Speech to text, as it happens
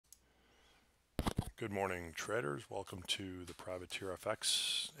Good morning, traders. Welcome to the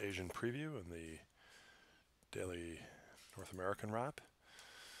PrivateerFX Asian preview and the daily North American wrap.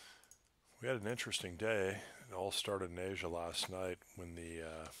 We had an interesting day. It all started in Asia last night when the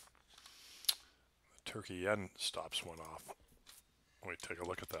Turkey yen stops went off. Let me take a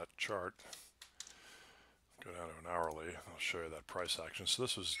look at that chart. Go down to an hourly. I'll show you that price action. So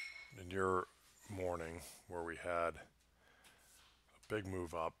this was in your morning where we had a big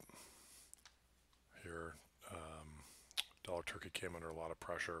move up here. Dollar Turkey came under a lot of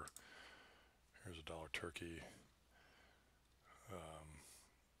pressure. Here's a Dollar Turkey.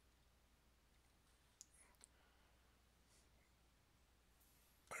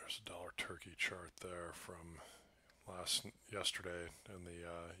 There's a Dollar Turkey chart there from yesterday in the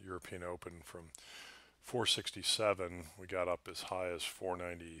European Open. From 467 we got up as high as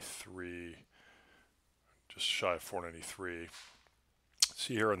 493, just shy of 493.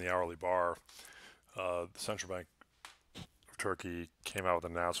 See here in the hourly bar, the Central Bank of Turkey came out with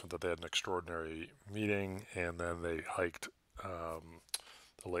an announcement that they had an extraordinary meeting, and then they hiked the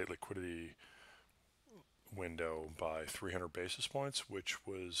late liquidity window by 300 basis points, which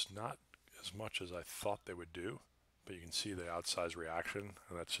was not as much as I thought they would do, but you can see the outsized reaction,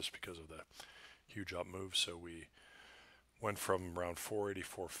 and that's just because of the huge up move. So we went from around 480,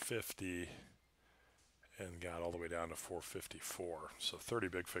 450 and got all the way down to 454. So 30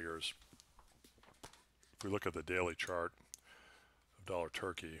 big figures. If we look at the daily chart of Dollar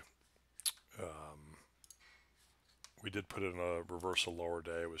Turkey, we did put in a reversal lower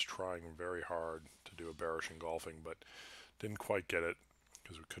day. It was trying very hard to do a bearish engulfing, but didn't quite get it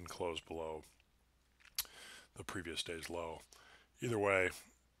because we couldn't close below the previous day's low. Either way,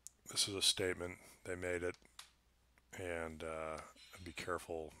 this is a statement. They made it, and be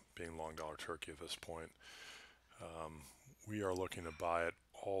careful being long Dollar Turkey at this point. We are looking to buy it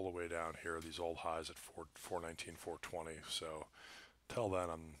all the way down here, these old highs at 419, 420. So till then,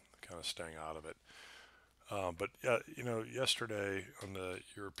 I'm kind of staying out of it. But yeah, yesterday on the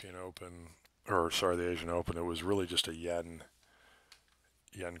European Open, the Asian Open, it was really just a yen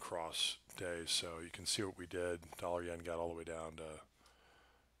cross day. So you can see what we did. Dollar yen got all the way down to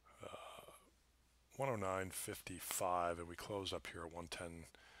 109.55, and we closed up here at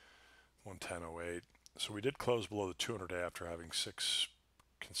 110.08. So we did close below the 200-day after having 6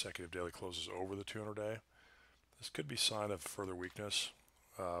 consecutive daily closes over the 200-day. This could be a sign of further weakness.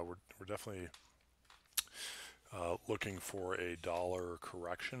 We're definitely looking for a dollar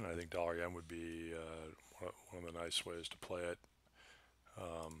correction. I think dollar yen would be one of the nice ways to play it.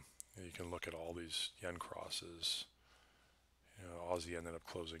 You can look at all these yen crosses. Aussie yen ended up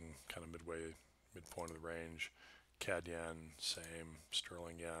closing kind of midpoint of the range. CAD yen, same.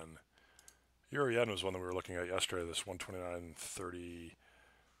 Sterling yen. Euro yen was one that we were looking at yesterday. This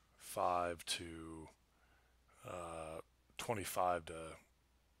 129.35 to 25 to,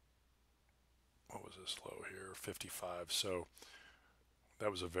 what was this low here, 55. So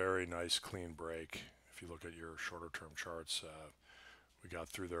that was a very nice clean break. If you look at your shorter term charts, we got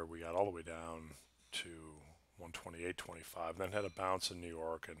through there. We got all the way down to 128.25, then had a bounce in New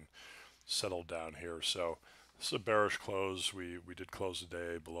York and settled down here. So this is a bearish close. We did close the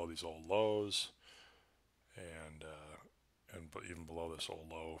day below these old lows, and even below this old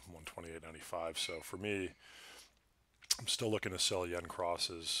low, 128.95. So for me, I'm still looking to sell yen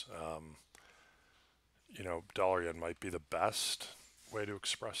crosses. Dollar yen might be the best way to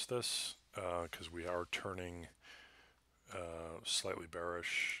express this because we are turning slightly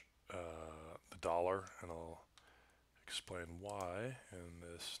bearish the dollar, and I'll explain why in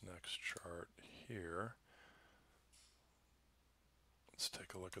this next chart here. Let's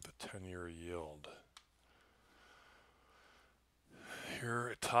take a look at the 10-year yield. Here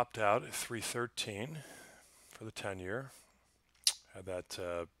it topped out at 313 for the 10-year. Had that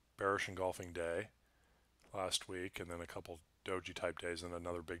bearish engulfing day last week, and then a couple doji type days, and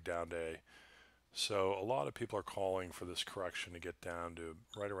another big down day. So a lot of people are calling for this correction to get down to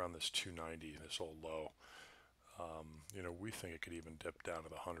right around this 290, this old low. We think it could even dip down to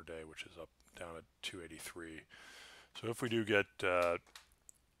the 100-day, which is up down at 283. So if we do get a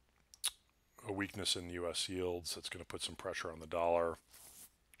weakness in U.S. yields, that's going to put some pressure on the dollar.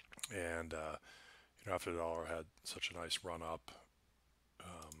 And after the dollar had such a nice run up,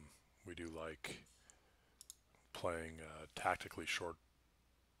 we do like playing tactically short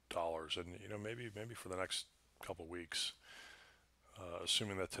dollars, and maybe for the next couple weeks,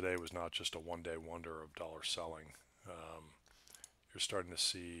 assuming that today was not just a one-day wonder of dollar selling. You're starting to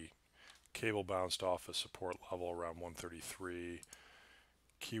see cable bounced off a support level around 133.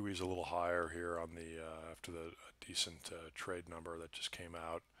 Kiwi's a little higher here on the after the decent trade number that just came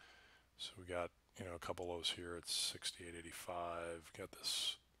out. So we got you know, a couple lows here at 68.85. Got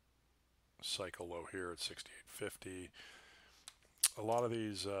this cycle low here at 68.50. A lot of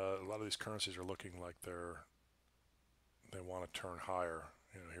these currencies are looking like they want to turn higher.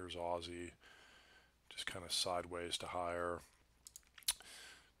 You know, here's Aussie, just kind of sideways to higher.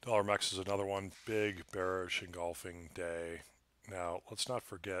 Dollar MEX is another one, big bearish engulfing day. Now, let's not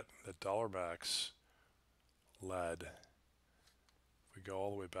forget that dollar MEX led. If we go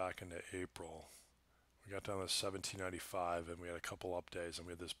all the way back into April, we got down to 1795, and we had a couple up days, and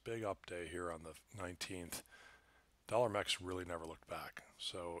we had this big up day here on the 19th. Dollar MEX really never looked back.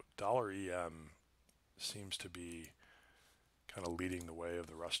 So dollar EM seems to be kind of leading the way of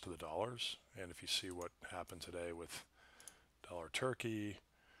the rest of the dollars. And if you see what happened today with dollar Turkey,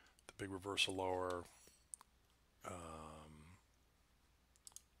 the big reversal lower,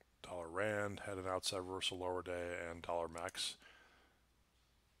 dollar Rand had an outside reversal lower day, and dollar MEX,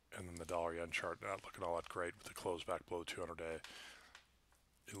 and then the dollar yen chart not looking all that great with the close back below 200 day.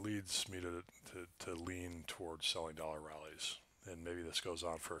 It leads me to lean towards selling dollar rallies, and maybe this goes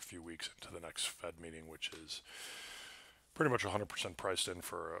on for a few weeks into the next Fed meeting, which is pretty much 100% priced in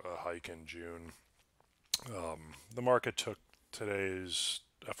for a hike in June. The market took today's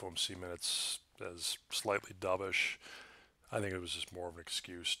FOMC minutes as slightly dovish. I think it was just more of an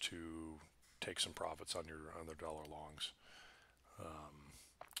excuse to take some profits on their dollar longs.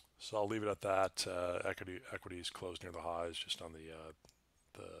 So I'll leave it at that. Equities closed near the highs, just on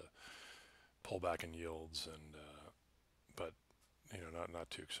the pullback in yields, and but you know, not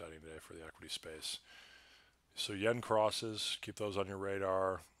too exciting today for the equity space. So yen crosses, keep those on your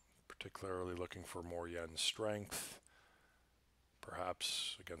radar, particularly looking for more yen strength.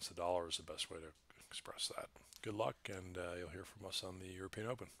 Perhaps against the dollar is the best way to express that. Good luck, and you'll hear from us on the European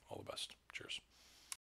Open. All the best. Cheers.